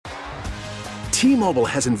T-Mobile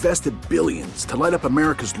has invested billions to light up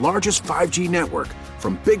America's largest 5G network,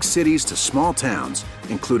 from big cities to small towns,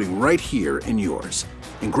 including right here in yours.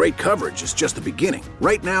 And great coverage is just the beginning.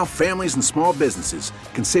 Right now, families and small businesses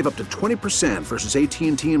can save up to 20% versus AT&T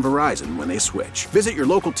and Verizon when they switch. Visit your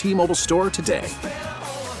local T-Mobile store today.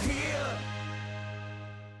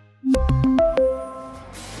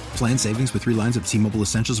 Plan savings with 3 lines of T-Mobile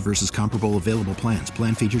Essentials versus comparable available plans.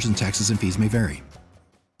 Plan features and taxes and fees may vary.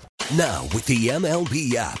 Now, with the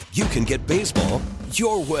MLB app, you can get baseball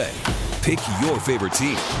your way. Pick your favorite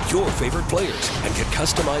team, your favorite players, and get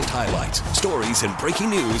customized highlights, stories, and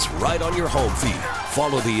breaking news right on your home feed.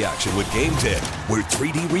 Follow the action with Game Day, where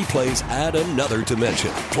 3D replays add another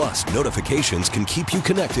dimension. Plus, notifications can keep you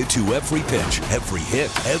connected to every pitch, every hit,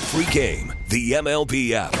 every game. The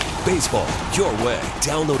MLB app. Baseball your way.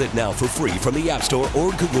 Download it now for free from the App Store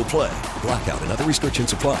or Google Play. Blackout and other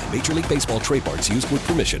restrictions apply. Major League Baseball trademarks used with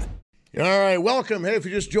permission. All right, welcome. Hey, if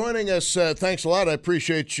you're just joining us, thanks a lot. I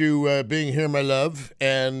appreciate you being here, my love,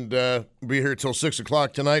 and be here till 6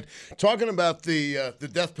 o'clock tonight. Talking about the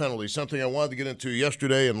death penalty, something I wanted to get into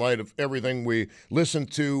yesterday in light of everything we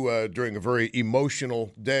listened to during a very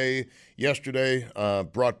emotional day yesterday.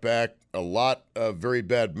 Brought back a lot of very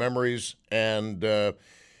bad memories, and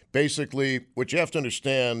basically what you have to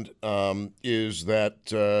understand is that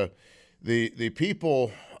the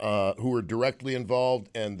people who are directly involved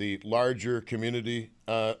and the larger community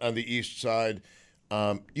on the east side,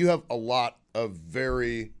 you have a lot of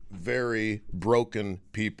very, very broken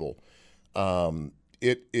people.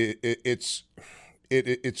 It's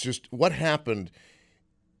just what happened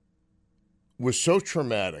was so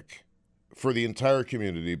traumatic for the entire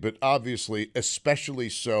community, but obviously especially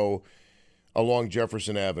so along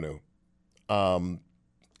Jefferson Avenue. And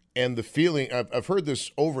the feeling, I've heard this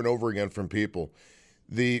over and over again from people,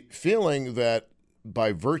 the feeling that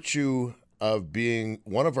by virtue of being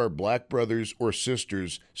one of our black brothers or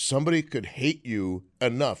sisters, somebody could hate you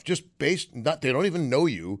enough, just based, they don't even know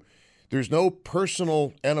you. There's no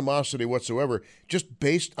personal animosity whatsoever, just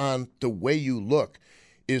based on the way you look,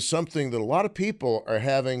 is something that a lot of people are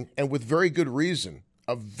having, and with very good reason,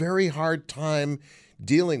 a very hard time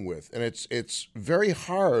dealing with. And it's very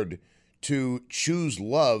hard to choose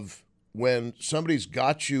love when somebody's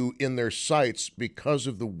got you in their sights because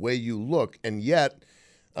of the way you look. And yet,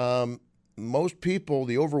 most people,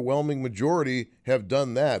 the overwhelming majority, have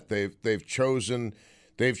done that. They've chosen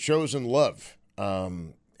love.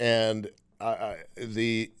 And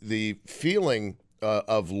the feeling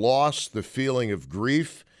of loss, the feeling of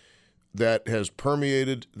grief that has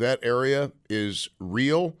permeated that area is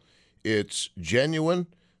real. It's genuine.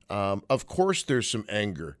 Of course, there's some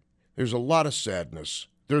anger. There's a lot of sadness.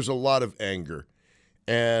 There's a lot of anger.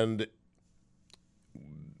 And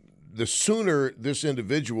the sooner this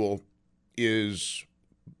individual is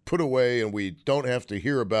put away and we don't have to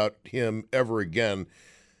hear about him ever again,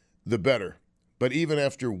 the better. But even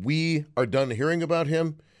after we are done hearing about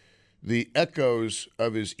him, the echoes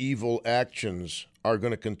of his evil actions are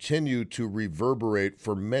going to continue to reverberate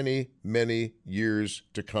for many, many years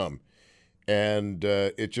to come. And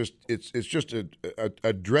it's just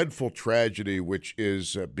a dreadful tragedy, which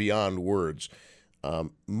is beyond words.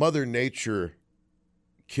 Mother Nature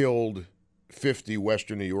killed 50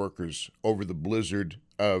 Western New Yorkers over the blizzard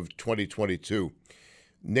of 2022.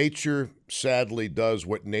 Nature sadly does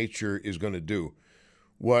what nature is going to do.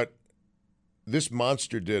 What this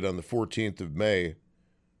monster did on the 14th of May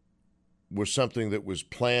was something that was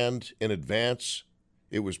planned in advance.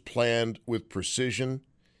 It was planned with precision.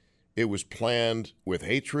 It was planned with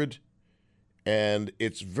hatred, and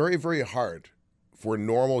it's very, very hard for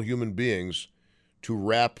normal human beings to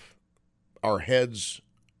wrap our heads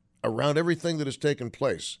around everything that has taken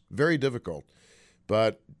place. Very difficult.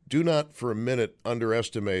 But do not for a minute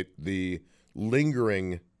underestimate the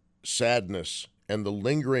lingering sadness and the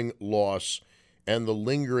lingering loss and the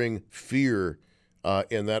lingering fear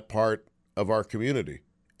in that part of our community.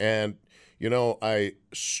 And, you know, I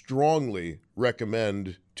strongly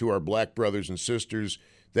recommend to our black brothers and sisters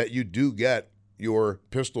that you do get your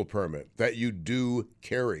pistol permit, that you do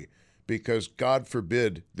carry, because God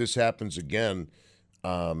forbid this happens again,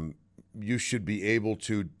 you should be able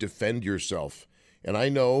to defend yourself. And I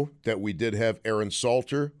know that we did have Aaron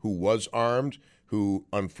Salter, who was armed, who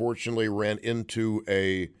unfortunately ran into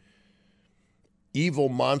a evil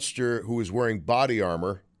monster who was wearing body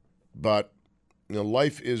armor, but you know,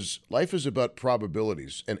 life is about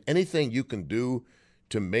probabilities, and anything you can do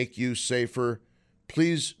to make you safer,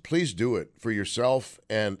 please do it for yourself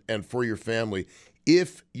and for your family.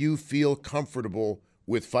 If you feel comfortable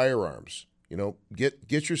with firearms, you know,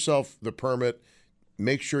 get yourself the permit,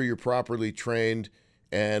 make sure you're properly trained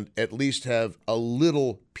and at least have a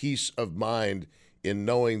little peace of mind in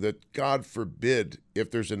knowing that, God forbid,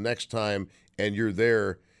 if there's a next time and you're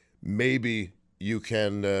there, maybe you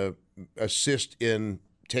can assist in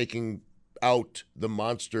taking out the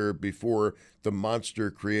monster before the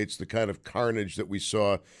monster creates the kind of carnage that we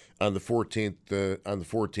saw on the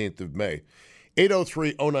 14th of May.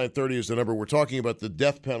 803-0930 is the number. We're talking about the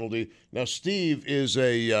death penalty. Now, Steve is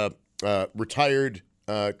a retired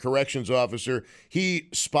corrections officer. He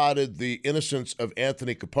spotted the innocence of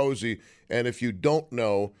Anthony Capozzi. And if you don't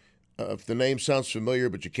know, if the name sounds familiar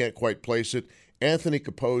but you can't quite place it, Anthony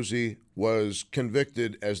Capozzi was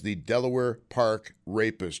convicted as the Delaware Park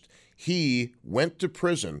rapist. He went to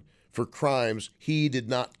prison for crimes he did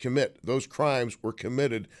not commit. Those crimes were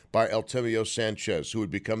committed by Artemio Sanchez, who had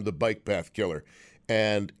become the bike path killer.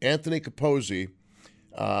 And Anthony Capozzi,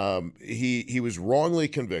 he was wrongly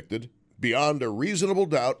convicted. Beyond a reasonable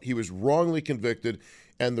doubt, he was wrongly convicted.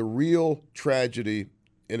 And the real tragedy,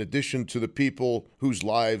 in addition to the people whose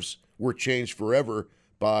lives were changed forever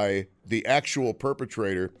by the actual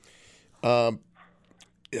perpetrator,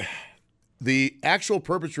 the actual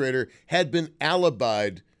perpetrator had been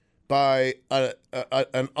alibied by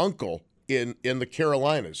an uncle in the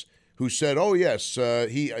Carolinas who said, "Oh yes,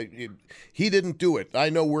 he didn't do it. I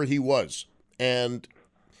know where he was." And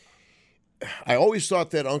I always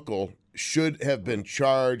thought that uncle should have been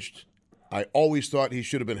charged. I always thought he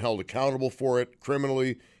should have been held accountable for it,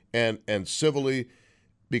 criminally and civilly,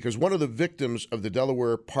 because one of the victims of the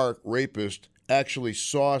Delaware Park rapist actually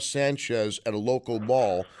saw Sanchez at a local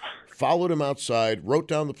mall, followed him outside, wrote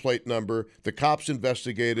down the plate number. The cops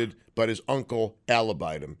investigated, but his uncle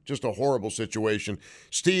alibied him. Just a horrible situation.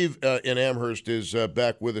 Steve in Amherst is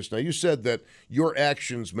back with us. Now, you said that your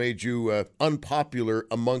actions made you unpopular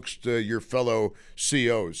amongst your fellow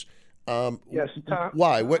COs. Yes, Tom.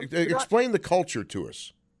 Why? Explain the culture to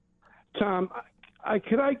us. Tom,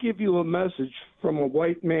 could I give you a message from a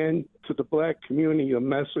white man to the black community, a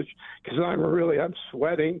message? Because I'm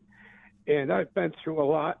sweating, and I've been through a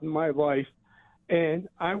lot in my life. And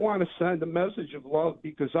I want to send a message of love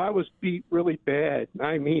because I was beat really bad.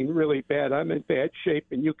 I mean, really bad. I'm in bad shape,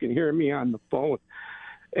 and you can hear me on the phone.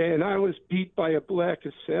 And I was beat by a black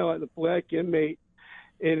assailant, a black inmate.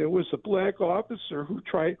 And it was a black officer who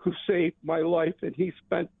saved my life, and he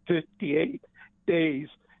spent 58 days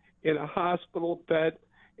in a hospital bed,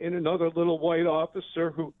 and another little white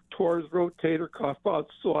officer who tore his rotator cuff out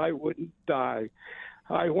so I wouldn't die.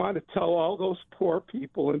 I want to tell all those poor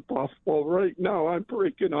people in Buffalo right now, I'm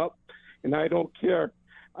breaking up, and I don't care.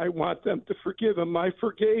 I want them to forgive him. I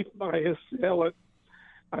forgave my assailant.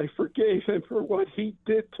 I forgave him for what he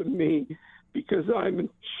did to me, because I'm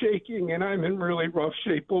shaking and I'm in really rough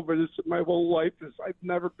shape over this in my whole life, as I've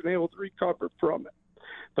never been able to recover from it.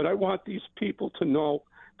 But I want these people to know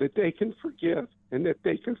that they can forgive and that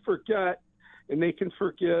they can forget and they can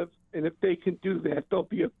forgive. And if they can do that, they'll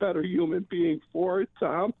be a better human being for it,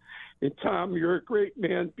 Tom. And Tom, you're a great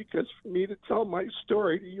man, because for me to tell my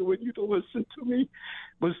story to you and you to listen to me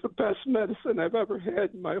was the best medicine I've ever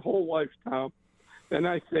had in my whole life, Tom. And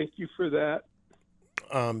I thank you for that.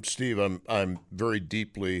 Steve, I'm very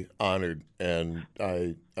deeply honored, and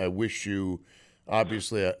I wish you,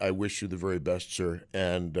 obviously, I wish you the very best, sir.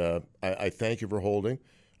 And I thank you for holding.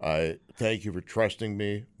 I thank you for trusting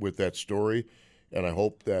me with that story, and I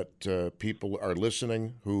hope that people are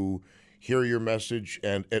listening who hear your message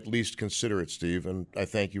and at least consider it, Steve. And I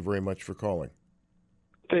thank you very much for calling.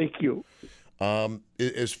 Thank you.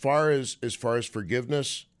 As far as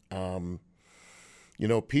forgiveness.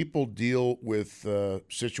 People deal with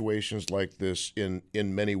situations like this in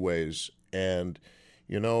many ways. And,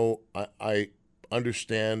 I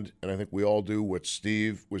understand, and I think we all do, what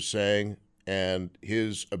Steve was saying and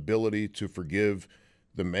his ability to forgive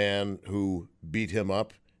the man who beat him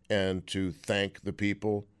up and to thank the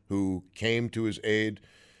people who came to his aid.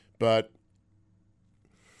 But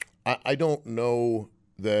I don't know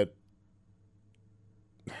that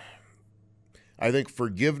 – I think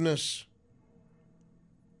forgiveness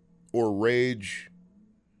or rage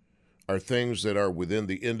are things that are within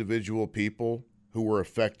the individual people who were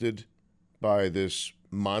affected by this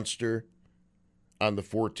monster on the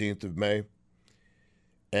 14th of May.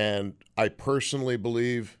 And I personally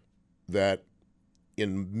believe that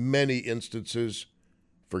in many instances,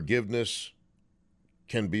 forgiveness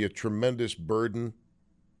can be a tremendous burden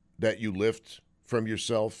that you lift from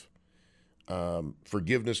yourself.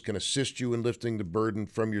 Forgiveness can assist you in lifting the burden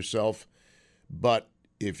from yourself. But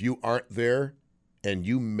if you aren't there, and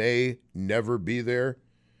you may never be there,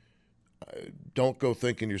 don't go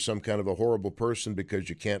thinking you're some kind of a horrible person because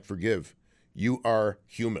you can't forgive. You are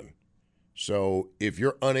human. So if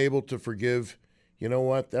you're unable to forgive, you know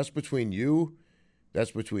what? That's between you.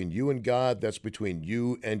 That's between you and God. That's between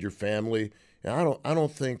you and your family. And I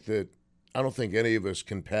don't think any of us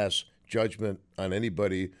can pass judgment on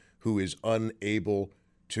anybody who is unable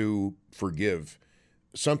to forgive.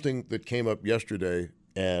 Something that came up yesterday,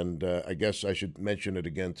 and I guess I should mention it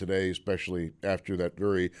again today, especially after that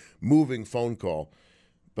very moving phone call.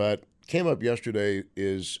 But came up yesterday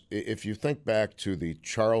is, if you think back to the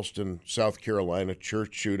Charleston, South Carolina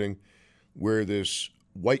church shooting, where this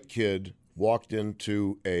white kid walked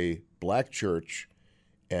into a black church,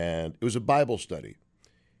 and it was a Bible study,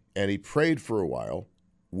 and he prayed for a while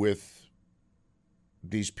with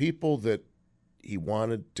these people that he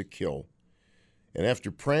wanted to kill. And after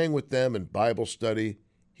praying with them in Bible study,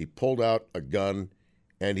 he pulled out a gun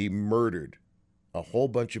and he murdered a whole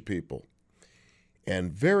bunch of people.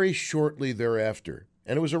 And very shortly thereafter,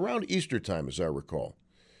 and it was around Easter time, as I recall,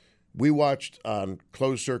 we watched on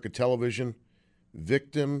closed circuit television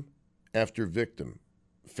victim after victim,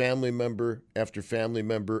 family member after family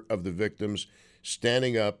member of the victims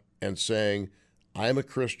standing up and saying, I'm a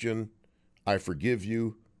Christian, I forgive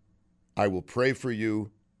you, I will pray for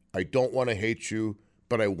you, I don't want to hate you,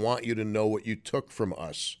 but I want you to know what you took from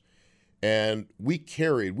us. And we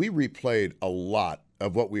replayed a lot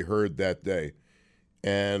of what we heard that day.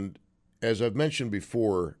 And as I've mentioned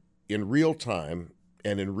before, in real time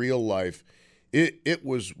and in real life, it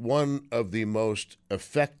was one of the most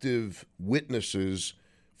effective witnesses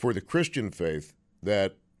for the Christian faith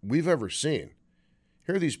that we've ever seen.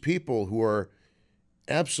 Here are these people who are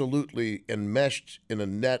absolutely enmeshed in a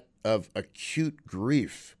net of acute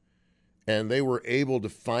grief, and they were able to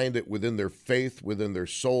find it within their faith, within their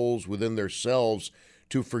souls, within themselves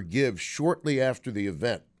to forgive shortly after the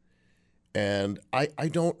event. And I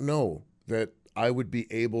don't know that I would be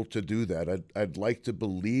able to do that. I'd like to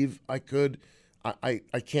believe I could. I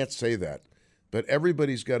can't say that. But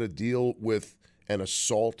everybody's got to deal with an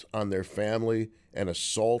assault on their family, an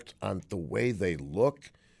assault on the way they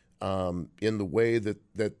look, in the way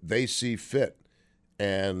that they see fit.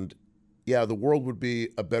 And yeah, the world would be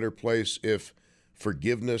a better place if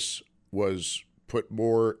forgiveness was put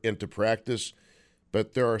more into practice.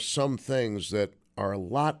 But there are some things that are a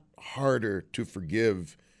lot harder to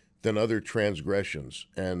forgive than other transgressions.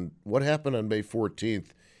 And what happened on May 14th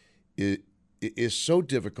is so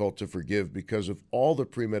difficult to forgive because of all the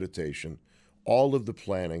premeditation, all of the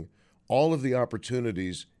planning, all of the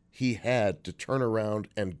opportunities he had to turn around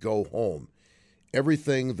and go home.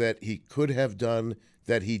 Everything that he could have done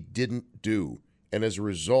that he didn't do. And as a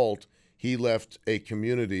result, he left a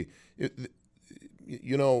community.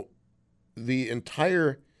 You know, the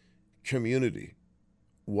entire community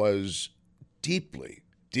was deeply,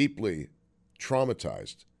 deeply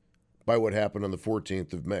traumatized by what happened on the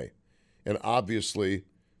 14th of May. And obviously,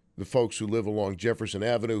 the folks who live along Jefferson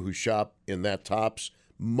Avenue, who shop in that Tops,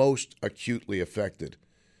 most acutely affected.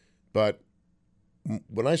 But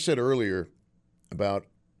when I said earlier about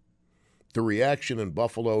the reaction in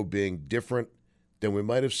Buffalo being different than we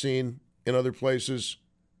might have seen in other places,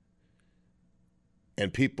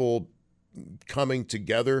 and people coming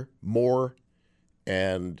together more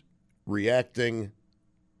and reacting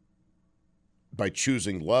by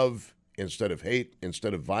choosing love instead of hate,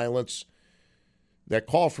 instead of violence, that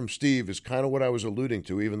call from Steve is kind of what I was alluding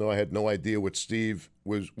to, even though I had no idea what Steve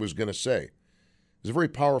was going to say. It was a very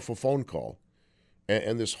powerful phone call.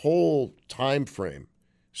 And this whole time frame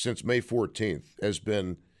since May 14th has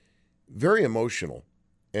been very emotional,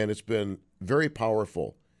 and it's been very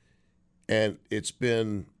powerful, and it's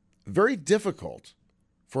been very difficult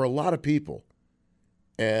for a lot of people.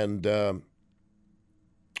 And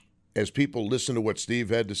as people listen to what Steve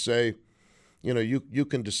had to say, you know, you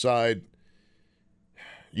can decide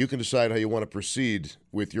how you want to proceed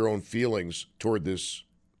with your own feelings toward this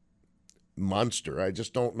monster. I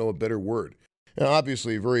just don't know a better word. And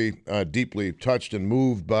obviously, very deeply touched and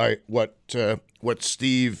moved by what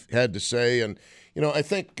Steve had to say. And you know, I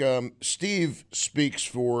think Steve speaks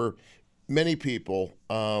for many people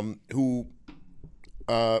who,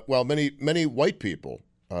 many white people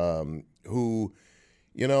who,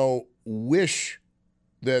 you know, wish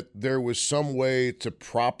that there was some way to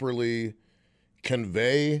properly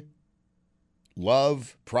convey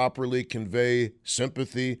love, properly convey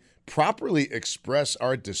sympathy, properly express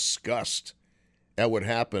our disgust at what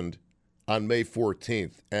happened on May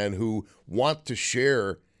 14th, and who want to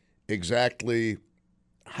share exactly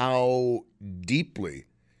how deeply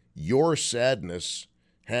your sadness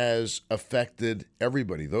has affected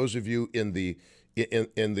everybody. Those of you in the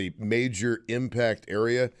major impact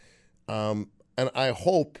area, and I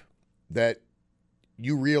hope that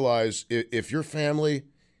you realize if your family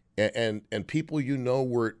and people you know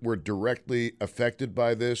were directly affected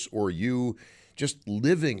by this, or you just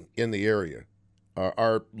living in the area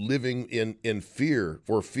are living in fear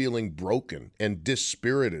or feeling broken and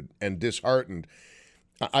dispirited and disheartened,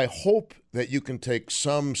 I hope that you can take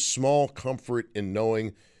some small comfort in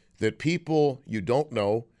knowing that people you don't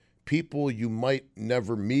know, people you might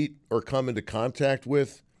never meet or come into contact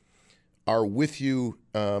with, are with you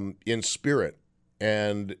in spirit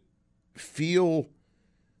and feel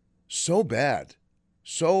so bad,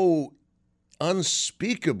 so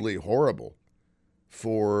unspeakably horrible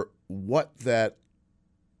for what that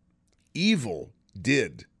evil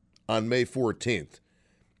did on May 14th.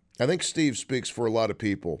 I think Steve speaks for a lot of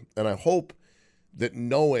people, and I hope that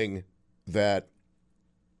knowing that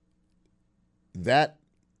that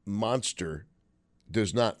monster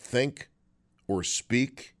does not think or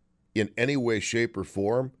speak in any way, shape, or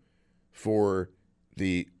form for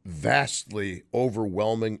the vastly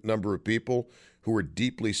overwhelming number of people who are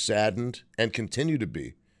deeply saddened and continue to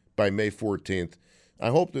be by May 14th. I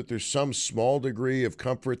hope that there's some small degree of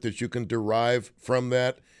comfort that you can derive from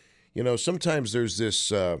that. You know, sometimes there's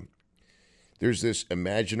this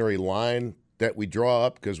imaginary line that we draw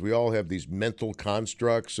up because we all have these mental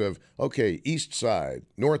constructs of, okay, East Side,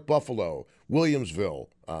 North Buffalo, Williamsville,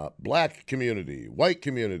 black community, white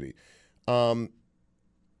community. And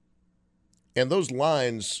those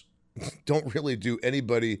lines don't really do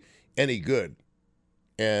anybody any good.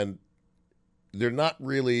 And they're not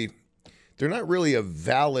really a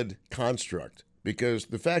valid construct, because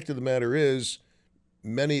the fact of the matter is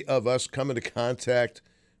many of us come into contact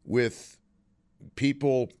with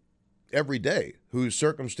people every day whose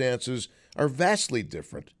circumstances are vastly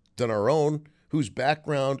different than our own, whose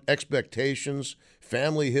background, expectations,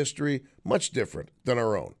 family history, much different than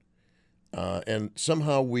our own. And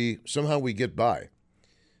somehow we get by.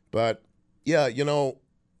 But yeah, you know,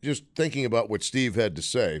 just thinking about what Steve had to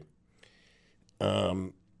say, I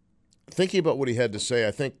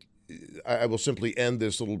think I will simply end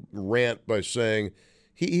this little rant by saying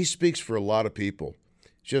he speaks for a lot of people.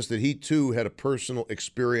 Just that he too had a personal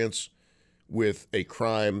experience with a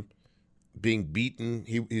crime, being beaten.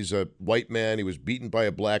 He's a white man. He was beaten by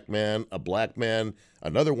a black man.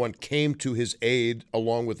 Another one came to his aid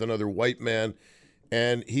along with another white man,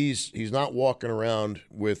 and he's not walking around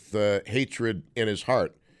with hatred in his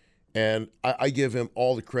heart. And I give him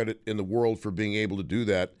all the credit in the world for being able to do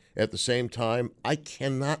that. At the same time, I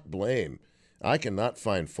cannot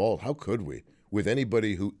find fault. How could we? With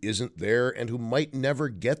anybody who isn't there and who might never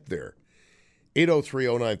get there.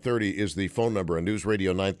 803-0930 is the phone number on News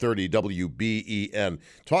Radio 930 WBEN.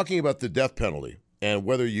 Talking about the death penalty and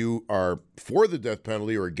whether you are for the death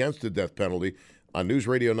penalty or against the death penalty on News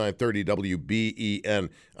Radio 930 WBEN.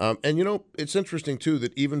 And, you know, it's interesting, too,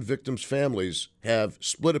 that even victims' families have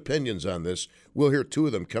split opinions on this. We'll hear two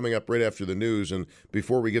of them coming up right after the news and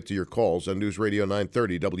before we get to your calls on News Radio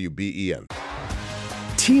 930 WBEN.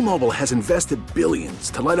 T-Mobile has invested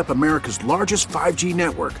billions to light up America's largest 5G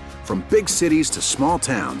network, from big cities to small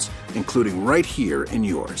towns, including right here in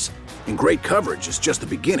yours. And great coverage is just the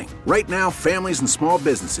beginning. Right now, families and small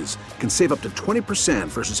businesses can save up to 20%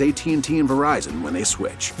 versus AT&T and Verizon when they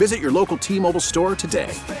switch. Visit your local T-Mobile store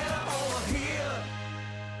today.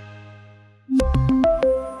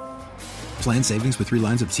 Plan savings with 3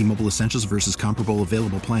 lines of T-Mobile Essentials versus comparable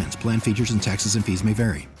available plans. Plan features and taxes and fees may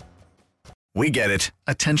vary. We get it.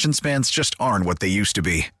 Attention spans just aren't what they used to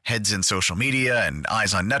be. Heads in social media and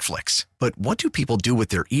eyes on Netflix. But what do people do with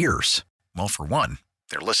their ears? Well, for one,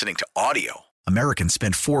 they're listening to audio. Americans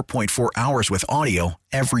spend 4.4 hours with audio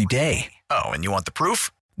every day. Oh, and you want the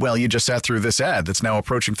proof? Well, you just sat through this ad that's now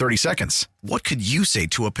approaching 30 seconds. What could you say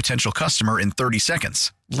to a potential customer in 30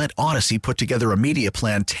 seconds? Let Odyssey put together a media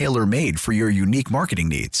plan tailor-made for your unique marketing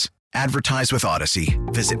needs. Advertise with Odyssey.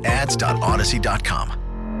 Visit ads.odyssey.com.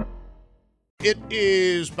 It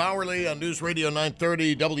is Bowerly on News Radio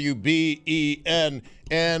 930 WBEN.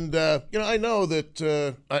 And, I know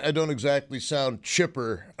that I don't exactly sound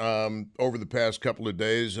chipper over the past couple of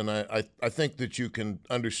days, and I think that you can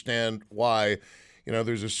understand why. You know,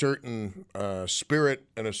 there's a certain spirit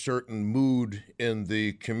and a certain mood in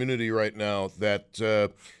the community right now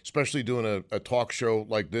that, especially doing a talk show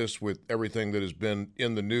like this with everything that has been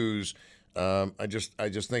in the news, I just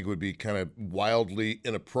think it would be kind of wildly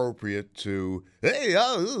inappropriate to,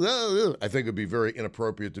 I think it would be very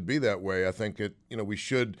inappropriate to be that way. I think we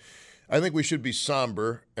should be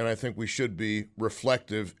somber, and I think we should be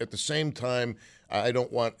reflective. At the same time, I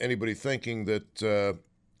don't want anybody thinking that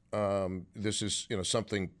this is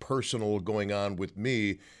something personal going on with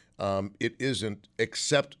me. It isn't,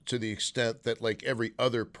 except to the extent that, like every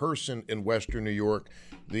other person in Western New York,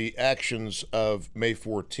 the actions of May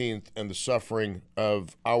 14th and the suffering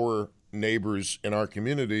of our neighbors in our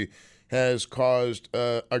community has caused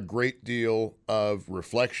a great deal of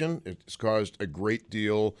reflection. It's caused a great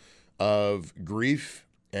deal of grief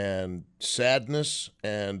and sadness,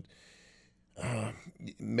 and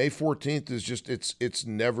May 14th is just, it's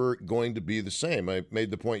never going to be the same. I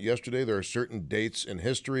made the point yesterday, there are certain dates in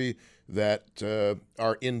history that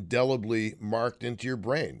are indelibly marked into your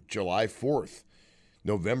brain. July 4th,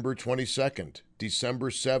 November 22nd, December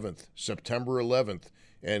 7th, September 11th,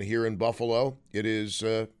 and here in Buffalo, it is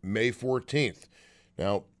May 14th.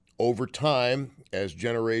 Now, over time, as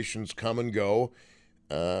generations come and go,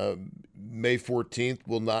 May 14th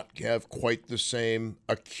will not have quite the same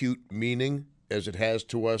acute meaning as it has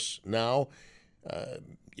to us now,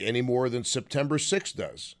 any more than September 6th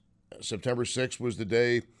does. September 6th was the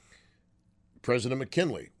day President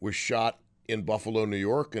McKinley was shot in Buffalo, New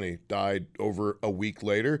York, and he died over a week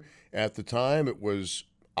later. At the time, it was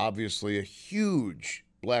obviously a huge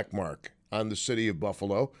black mark on the city of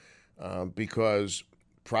Buffalo because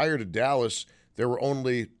prior to Dallas, there were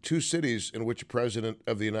only two cities in which a president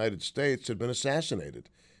of the United States had been assassinated: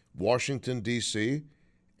 Washington, D.C.,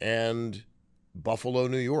 and Buffalo,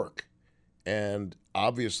 New York. And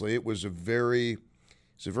obviously it's a very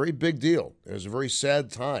big deal. It was a very sad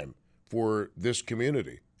time for this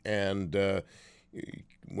community. And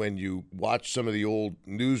when you watch some of the old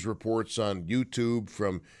news reports on YouTube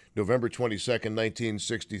from November 22nd,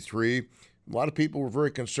 1963, a lot of people were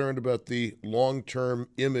very concerned about the long-term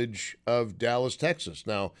image of Dallas, Texas.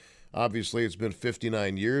 Now, obviously, it's been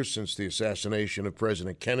 59 years since the assassination of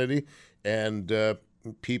President Kennedy, and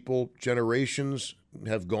generations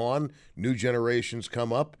have gone, new generations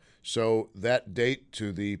come up. So that date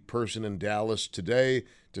to the person in Dallas today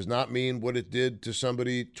does not mean what it did to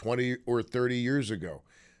somebody 20 or 30 years ago.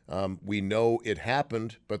 We know it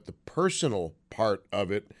happened, but the personal part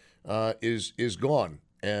of it is gone.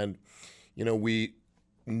 And we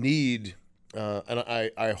need, and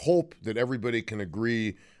I hope that everybody can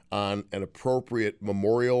agree on an appropriate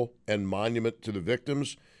memorial and monument to the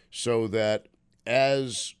victims, so that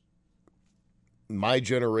as my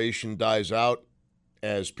generation dies out,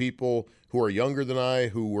 as people who are younger than I,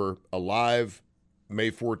 who were alive May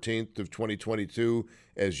 14th of 2022,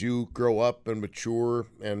 as you grow up and mature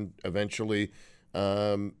and eventually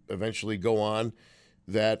go on,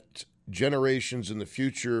 that generations in the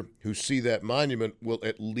future who see that monument will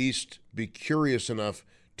at least be curious enough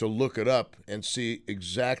to look it up and see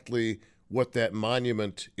exactly what that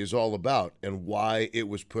monument is all about and why it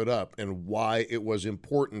was put up and why it was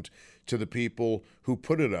important to the people who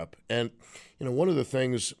put it up. And, one of the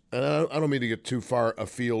things, and I don't mean to get too far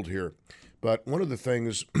afield here, but one of the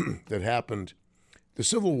things that happened, the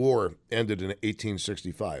Civil War ended in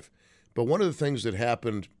 1865, but one of the things that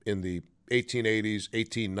happened in the 1880s,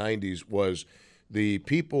 1890s was the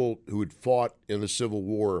people who had fought in the Civil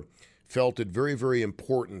War felt it very, very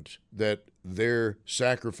important that their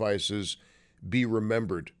sacrifices be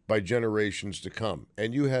remembered by generations to come.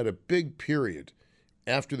 And you had a big period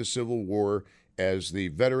after the Civil War, as the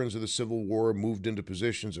veterans of the Civil War moved into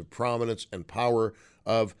positions of prominence and power,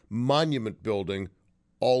 of monument building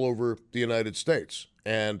all over the United States.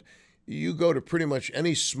 And you go to pretty much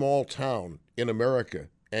any small town in America,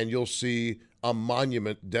 and you'll see a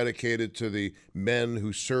monument dedicated to the men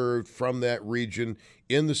who served from that region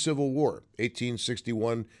in the Civil War,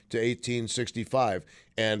 1861 to 1865.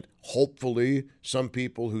 And hopefully some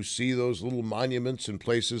people who see those little monuments in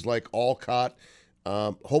places like Olcott,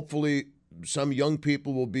 hopefully some young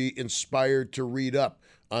people will be inspired to read up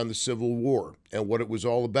on the Civil War and what it was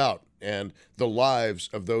all about and the lives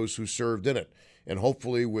of those who served in it. And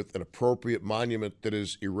hopefully with an appropriate monument that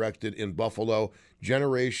is erected in Buffalo,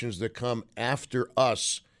 generations that come after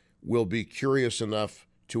us will be curious enough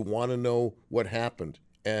to want to know what happened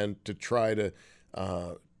and to try to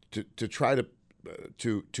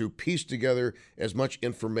piece together as much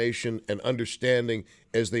information and understanding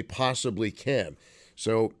as they possibly can.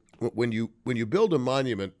 So when you build a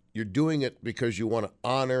monument, you're doing it because you want to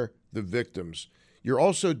honor the victims. You're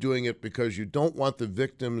also doing it because you don't want the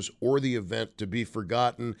victims or the event to be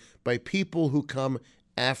forgotten by people who come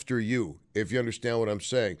after you, if you understand what I'm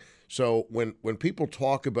saying. So when people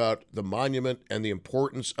talk about the monument and the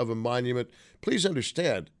importance of a monument, please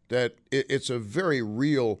understand that it's a very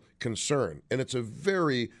real concern, and it's a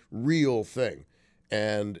very real thing.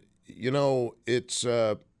 And, it's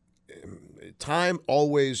time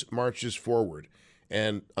always marches forward.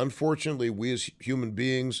 And unfortunately, we as human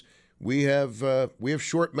beings, we have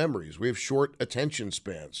short memories. We have short attention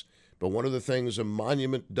spans. But one of the things a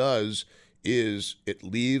monument does is it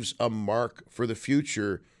leaves a mark for the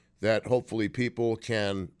future that hopefully people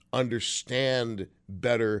can understand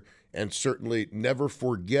better and certainly never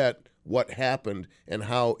forget what happened and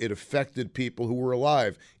how it affected people who were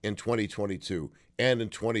alive in 2022 and in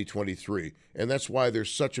 2023. And that's why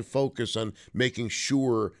there's such a focus on making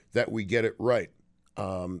sure that we get it right.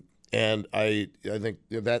 And I think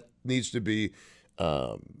that needs to be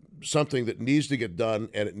something that needs to get done,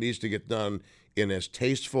 and it needs to get done in as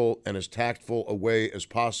tasteful and as tactful a way as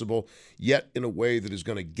possible, yet in a way that is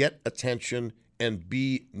going to get attention and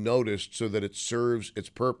be noticed so that it serves its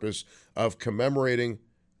purpose of commemorating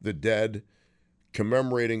the dead,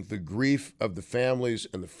 commemorating the grief of the families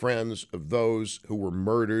and the friends of those who were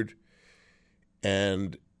murdered,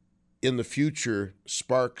 and in the future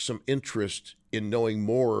spark some interest in knowing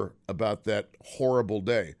more about that horrible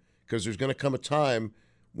day. Because there's going to come a time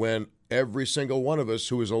when every single one of us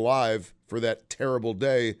who is alive for that terrible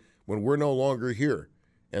day, when we're no longer here,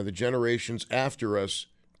 and the generations after us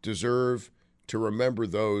deserve to remember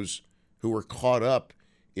those who were caught up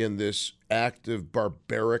in this act of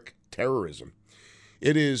barbaric terrorism.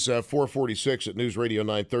 It is 4:46 at News Radio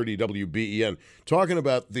 930 WBEN. Talking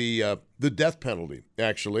about the death penalty,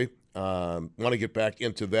 actually. Want to get back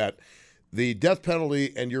into that. The death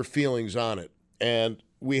penalty and your feelings on it. And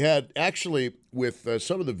we had, actually, with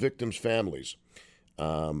some of the victims' families,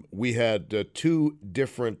 we had two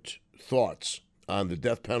different thoughts on the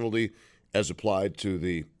death penalty as applied to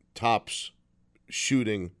the Tops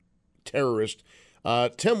shooting terrorist.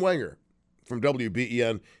 Tim Wenger from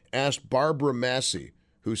WBEN asked Barbara Massey,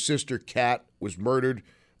 whose sister Kat was murdered,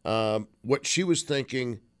 what she was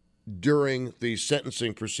thinking during the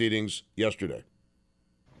sentencing proceedings yesterday.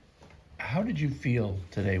 How did you feel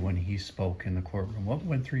today when he spoke in the courtroom? What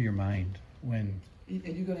went through your mind when... Are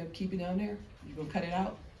you going to keep it down there? You going to cut it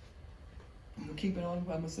out? You going to keep it on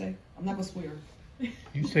what I'm going to say? I'm not going to swear.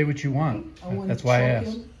 You say what you want. I That's why I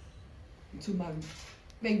asked. To my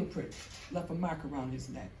fingerprint, left a mark around his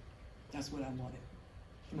neck. That's what I wanted.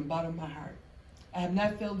 From the bottom of my heart. I have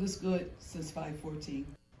not felt this good since 5/14.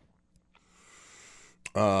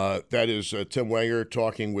 That is Tim Wenger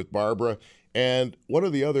talking with Barbara. And one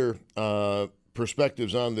of the other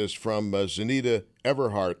perspectives on this from Zanita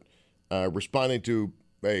Everhart, responding to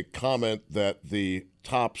a comment that the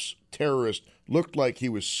Tops terrorist looked like he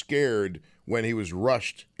was scared when he was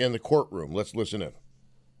rushed in the courtroom. Let's listen in.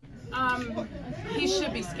 He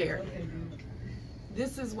should be scared.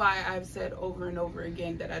 This is why I've said over and over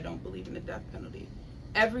again that I don't believe in the death penalty.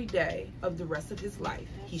 Every day of the rest of his life,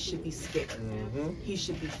 he should be scared. Mm-hmm. He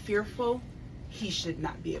should be fearful. He should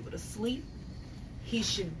not be able to sleep. He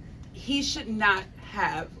should not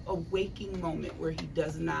have a waking moment where he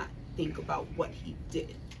does not think about what he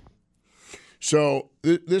did. So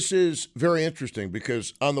this is very interesting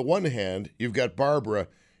because on the one hand, you've got Barbara,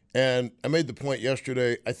 and I made the point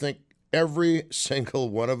yesterday, I think every single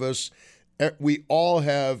one of us, we all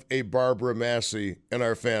have a Barbara Massey in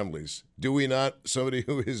our families. Do we not? Somebody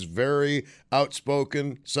who is very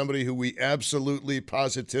outspoken, somebody who we absolutely,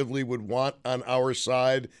 positively would want on our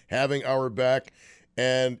side, having our back.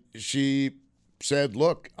 And she said,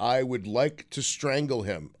 look, I would like to strangle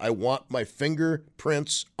him. I want my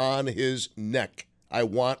fingerprints on his neck. I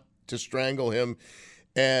want to strangle him.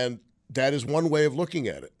 And that is one way of looking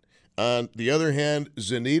at it. On the other hand,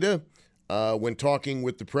 Zanita, when talking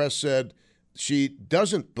with the press, said she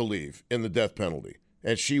doesn't believe in the death penalty.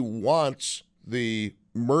 And she wants the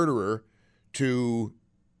murderer to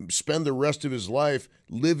spend the rest of his life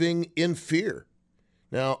living in fear.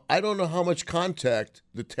 Now, I don't know how much contact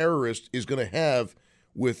the terrorist is going to have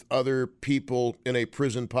with other people in a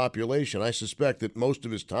prison population. I suspect that most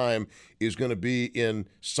of his time is going to be in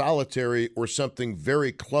solitary or something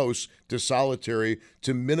very close to solitary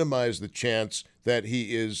to minimize the chance that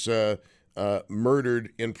he is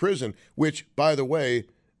murdered in prison, which, by the way,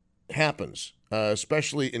 happens,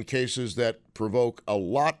 especially in cases that provoke a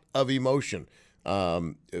lot of emotion.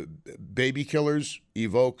 Baby killers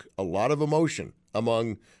evoke a lot of emotion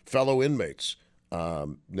among fellow inmates.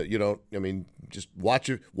 Just watch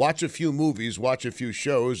a few movies, watch a few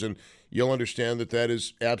shows, and you'll understand that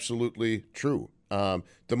is absolutely true.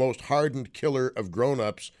 The most hardened killer of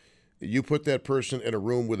grown-ups, you put that person in a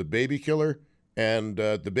room with a baby killer, and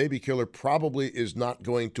the baby killer probably is not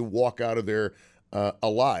going to walk out of there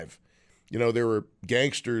alive. You know, there were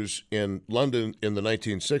gangsters in London in the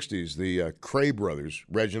 1960s, the Kray brothers,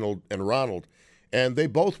 Reginald and Ronald, and they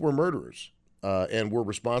both were murderers. And were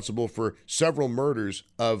responsible for several murders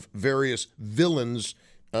of various villains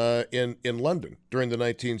in London during the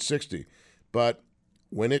 1960s. But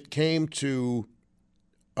when it came to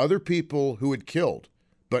other people who had killed,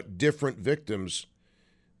 but different victims,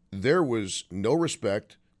 there was no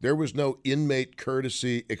respect. There was no inmate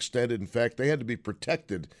courtesy extended. In fact, they had to be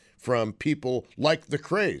protected from people like the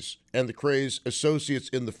Krays and the Krays associates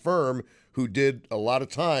in the firm who did a lot of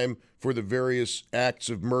time for the various acts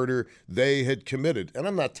of murder they had committed. And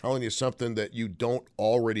I'm not telling you something that you don't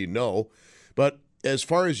already know, but as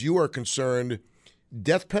far as you are concerned,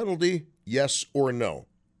 death penalty, yes or no?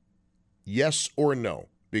 Yes or no?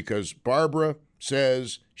 Because Barbara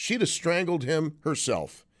says she'd have strangled him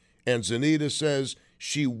herself, and Zanita says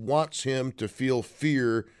she wants him to feel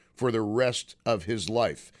fear for the rest of his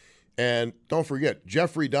life. And don't forget,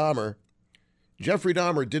 Jeffrey Dahmer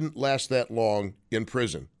didn't last that long in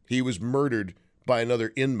prison. He was murdered by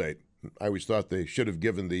another inmate. I always thought they should have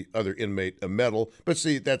given the other inmate a medal, but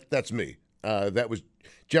see, that's me. That was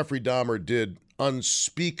Jeffrey Dahmer did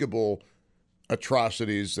unspeakable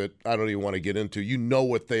atrocities that I don't even want to get into. You know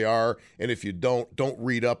what they are, and if you don't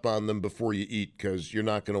read up on them before you eat, because you're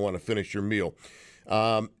not going to want to finish your meal.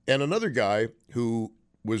 And another guy who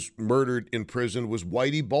was murdered in prison was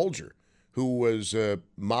Whitey Bulger, who was a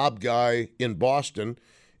mob guy in Boston,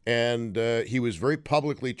 and he was very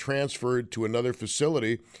publicly transferred to another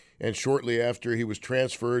facility, and shortly after he was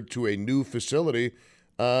transferred to a new facility,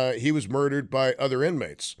 he was murdered by other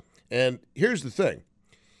inmates. And here's the thing.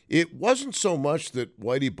 It wasn't so much that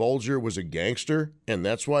Whitey Bulger was a gangster, and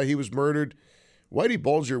that's why he was murdered. Whitey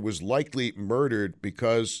Bulger was likely murdered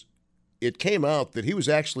because it came out that he was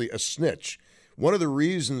actually a snitch. One of the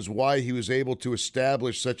reasons why he was able to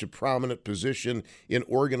establish such a prominent position in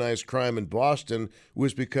organized crime in Boston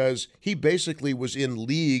was because he basically was in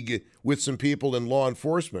league with some people in law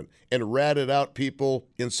enforcement and ratted out people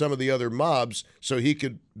in some of the other mobs so he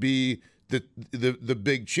could be the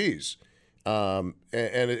big cheese. And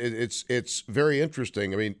it's very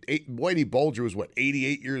interesting. I mean, Whitey Bulger was,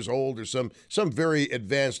 88 years old or some very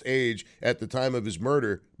advanced age at the time of his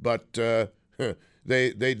murder, but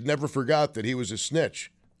they never forgot that he was a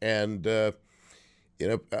snitch. And,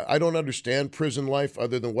 I don't understand prison life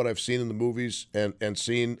other than what I've seen in the movies and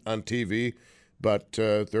seen on TV, but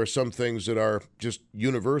there are some things that are just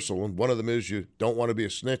universal, and one of them is you don't want to be a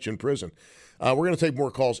snitch in prison. We're going to take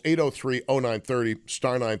more calls, 803-0930,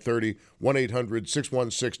 star 930,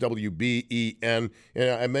 1-800-616-WBEN.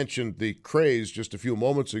 And I mentioned the Krays just a few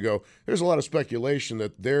moments ago. There's a lot of speculation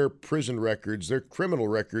that their prison records, their criminal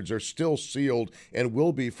records, are still sealed and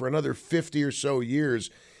will be for another 50 or so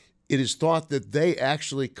years. It is thought that they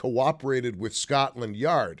actually cooperated with Scotland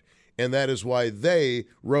Yard, and that is why they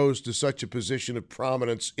rose to such a position of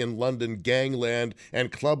prominence in London gangland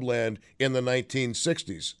and clubland in the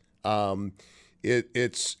 1960s.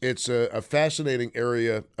 It's a fascinating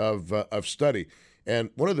area of study.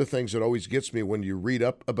 And one of the things that always gets me when you read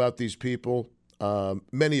up about these people,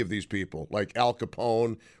 many of these people, like Al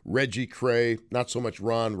Capone, Reggie Cray, not so much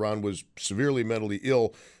Ron. Ron was severely mentally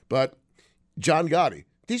ill, but John Gotti.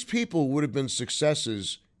 These people would have been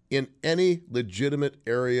successes in any legitimate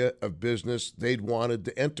area of business they'd wanted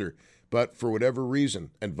to enter. But for whatever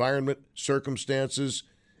reason, environment, circumstances,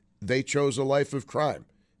 they chose a life of crime.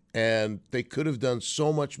 And they could have done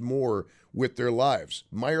so much more with their lives.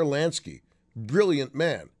 Meyer Lansky, brilliant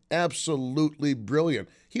man, absolutely brilliant.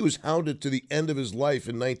 He was hounded to the end of his life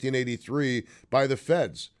in 1983 by the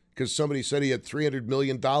feds because somebody said he had $300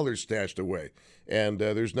 million stashed away. And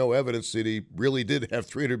there's no evidence that he really did have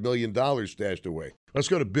 $300 million stashed away. Let's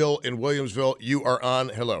go to Bill in Williamsville. You are on.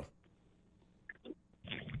 Hello.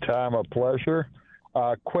 Tom, a pleasure.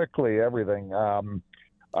 Quickly, everything.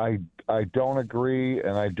 I don't agree,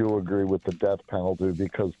 and I do agree with the death penalty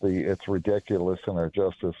because it's ridiculous in our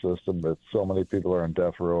justice system that so many people are on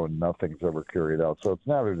death row and nothing's ever carried out. So it's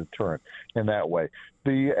not a deterrent in that way.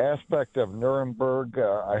 The aspect of Nuremberg,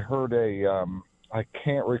 I heard I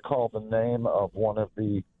can't recall the name of one of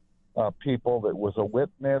the people that was a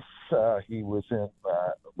witness. He was in,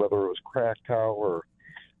 whether it was Krakow or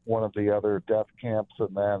one of the other death camps,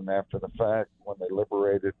 and then after the fact, when they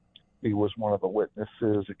liberated, he was one of the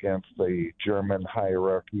witnesses against the German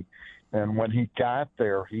hierarchy. And when he got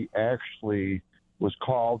there, he actually was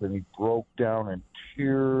called and he broke down in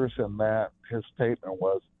tears. And that his statement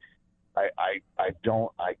was, I'm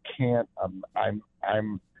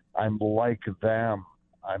like them.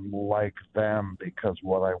 I'm like them because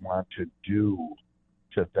what I want to do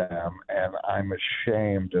to them. And I'm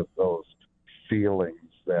ashamed of those feelings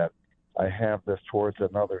that I have this towards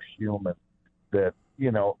another human that,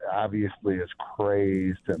 obviously is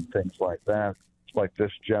crazed and things like that. Like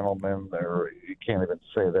this gentleman, or you can't even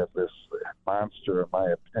say that this monster, in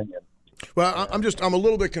my opinion, Well, I'm a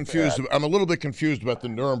little bit confused. I'm a little bit confused about the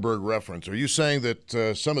Nuremberg reference. Are you saying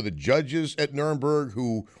that some of the judges at Nuremberg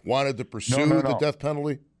who wanted to pursue the death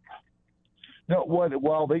penalty? No,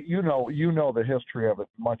 you know the history of it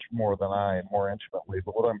much more than I, more intimately.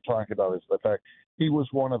 But what I'm talking about is the fact he was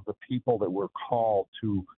one of the people that were called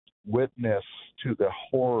to witness to the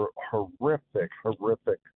horrific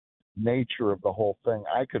nature of the whole thing.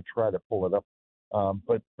 I could try to pull it up,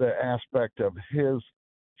 but the aspect of he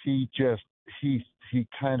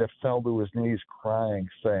kind of fell to his knees crying,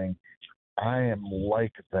 saying, "I am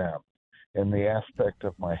like them," in the aspect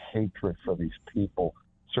of my hatred for these people.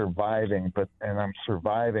 Surviving, and I'm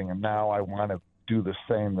surviving, and now I want to do the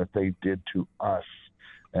same that they did to us,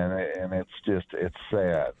 and it's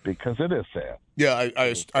sad, because it is sad. Yeah,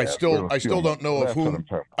 I still don't know of whom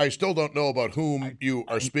I still don't know about whom you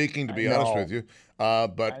are speaking, to be honest with you.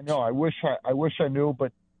 But I know I wish I knew,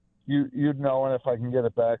 but you'd know, and if I can get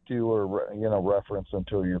it back to you or reference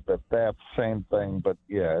into you, but that same thing. But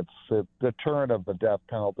yeah, it's the turn of the death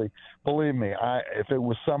penalty. Believe me, if it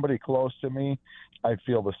was somebody close to me, I'd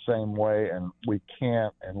feel the same way, and we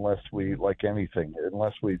can't unless we've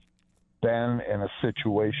been in a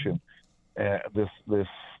situation. This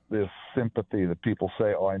sympathy that people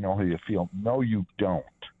say, "Oh, I know how you feel." No, you don't.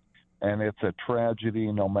 And it's a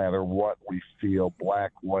tragedy, no matter what we feel,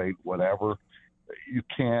 black, white, whatever. You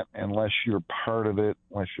can't unless you're part of it,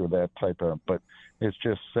 unless you're that type of. But it's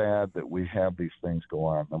just sad that we have these things go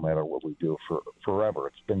on, no matter what we do, forever.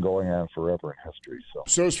 It's been going on forever in history.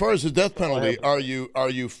 So as far as the death penalty, are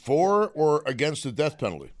you for or against the death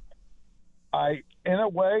penalty? In a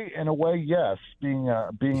way, yes. Being a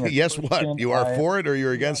yes, Christian, what you are for it or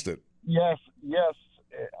you're against it? Yes.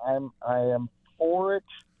 I am for it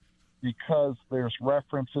because there's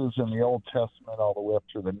references in the Old Testament all the way up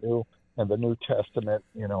to the New. And the New Testament,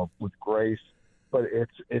 with grace, but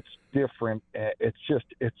it's different.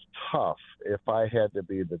 It's tough. If I had to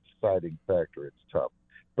be the deciding factor, it's tough.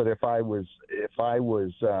 But if I was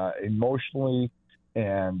emotionally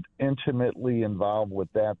and intimately involved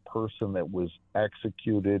with that person that was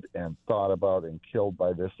executed and thought about and killed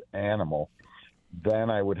by this animal, then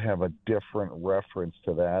I would have a different reference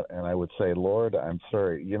to that, and I would say, "Lord, I'm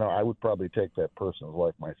sorry." I would probably take that person's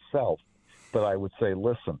life myself, but I would say,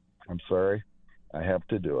 "Listen, I'm sorry. I have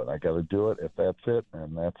to do it. I got to do it. If that's it,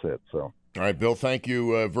 and that's it." So. All right, Bill, thank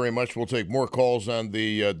you very much. We'll take more calls on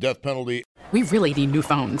the death penalty. We really need new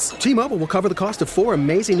phones. T-Mobile will cover the cost of 4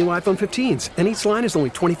 amazing new iPhone 15s, and each line is only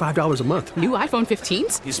 $25 a month. New iPhone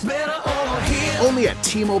 15s? It's better over here. Only at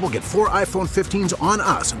T-Mobile, get 4 iPhone 15s on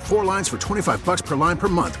us and 4 lines for $25 per line per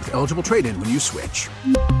month with eligible trade-in when you switch.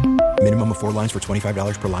 Minimum of 4 lines for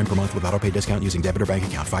 $25 per line per month with autopay discount using debit or bank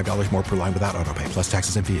account. $5 more per line without autopay, plus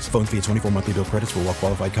taxes and fees. Phone fee at 24 monthly bill credits for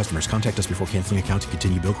well-qualified customers. Contact us before canceling account to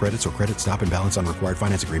continue bill credits or credit stop and balance on required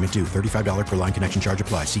finance agreement due. $35 per line connection charge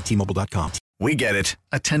applies. See T-Mobile.com. We get it.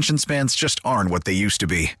 Attention spans just aren't what they used to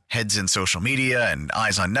be. Heads in social media and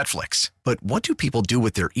eyes on Netflix. But what do people do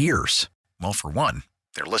with their ears? Well, for one,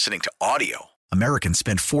 they're listening to audio. Americans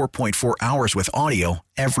spend 4.4 hours with audio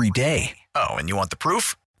every day. Oh, and you want the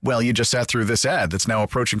proof? Well, you just sat through this ad that's now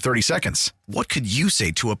approaching 30 seconds. What could you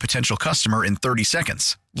say to a potential customer in 30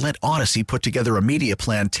 seconds? Let Odyssey put together a media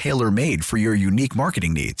plan tailor-made for your unique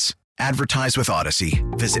marketing needs. Advertise with Odyssey.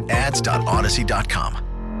 Visit ads.odyssey.com.